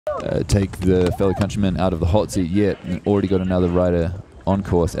take the fellow countryman out of the hot seat yet. And already got another rider on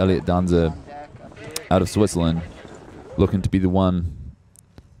course, Eliot Dänzer, out of Switzerland, looking to be the one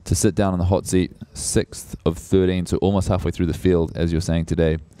to sit down in the hot seat, 6th of 13, so almost halfway through the field, as you're saying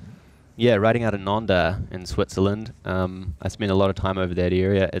today. Yeah, riding out of Nanda in Switzerland. I spent a lot of time over that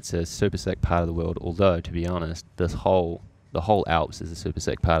area. It's a super sick part of the world, although, to be honest, the whole Alps is a super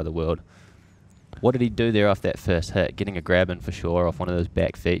sick part of the world. What did he do there off that first hit? Getting a grab in for sure off one of those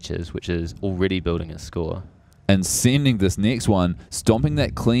back features, which is already building a score. And sending this next one, stomping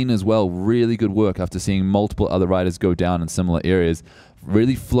that clean as well. Really good work after seeing multiple other riders go down in similar areas.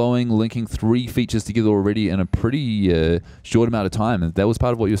 Really flowing, linking 3 features together already in a pretty short amount of time. And that was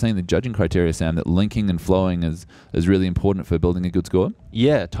part of what you were saying, the judging criteria, Sam, that linking and flowing is really important for building a good score.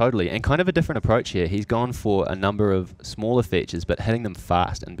 Yeah, totally. And kind of a different approach here. He's gone for a number of smaller features, but hitting them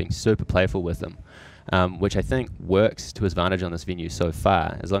fast and being super playful with them, which I think works to his advantage on this venue so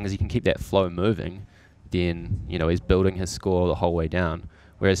far. As long as he can keep that flow moving, then he's building his score the whole way down.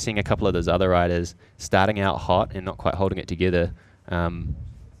 Whereas seeing a couple of those other riders starting out hot and not quite holding it together,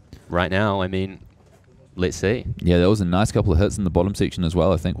 right now, I mean, let's see. Yeah, there was a nice couple of hits in the bottom section as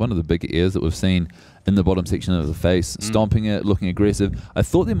well. I think one of the bigger airs that we've seen in the bottom section of the face, stomping it, looking aggressive. I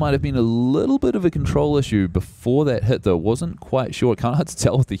thought there might have been a little bit of a control issue before that hit, though. Wasn't quite sure. Kind of hard to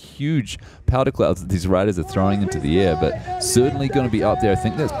tell with the huge powder clouds that these riders are throwing into the air, but certainly going to be up there. I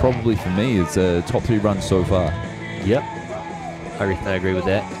think that's probably, for me, it's a top 3 run so far. Yep. I agree with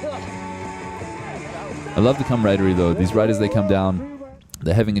that. I love the camaraderie, though. These riders, they come down,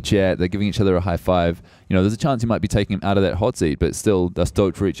 they're having a chat, they're giving each other a high five. There's a chance you might be taking them out of that hot seat, but still, they're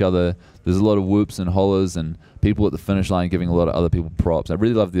stoked for each other. There's a lot of whoops and hollers and people at the finish line giving a lot of other people props. I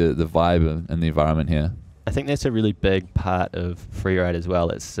really love the vibe and the environment here. I think that's a really big part of freeride as well.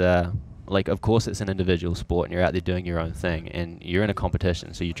 It's of course, it's an individual sport and you're out there doing your own thing and you're in a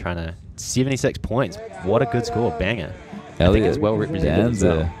competition, so you're trying to 76 points. What a good score, banger. Eliot, I think it's well represented as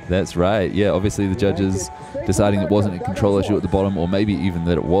well. That's right. Yeah, obviously the judges deciding it wasn't a control issue at the bottom, or maybe even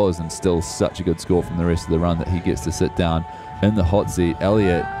that it was, and still such a good score from the rest of the run that he gets to sit down in the hot seat.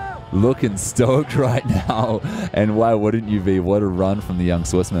 Eliot looking stoked right now, and why wouldn't you be? What a run from the young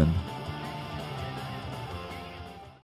Swissman.